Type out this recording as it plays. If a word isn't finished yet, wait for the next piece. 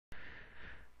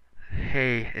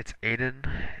Hey, it's Aiden,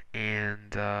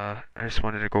 and I just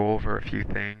wanted to go over a few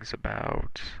things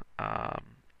about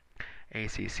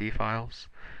ACC files.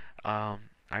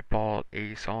 I bought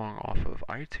a song off of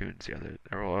iTunes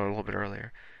or a little bit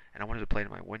earlier, and I wanted to play it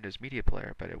in my Windows Media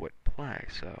Player, but it wouldn't play,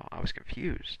 so I was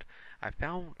confused. I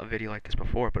found a video like this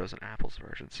before, but it was an Apple's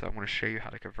version, so I'm going to show you how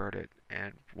to convert it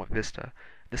and what Vista.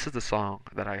 This is the song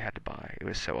that I had to buy. It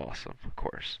was so awesome, of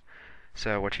course.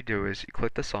 So what you do is you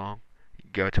click the song, you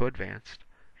go to Advanced,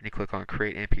 and you click on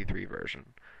Create MP3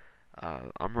 version.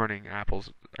 I'm running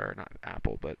or not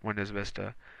Apple, but Windows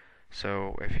Vista.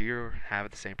 So if you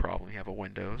have the same problem, you have a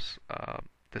Windows,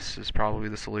 this is probably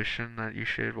the solution that you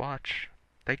should watch.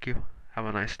 Thank you. Have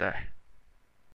a nice day.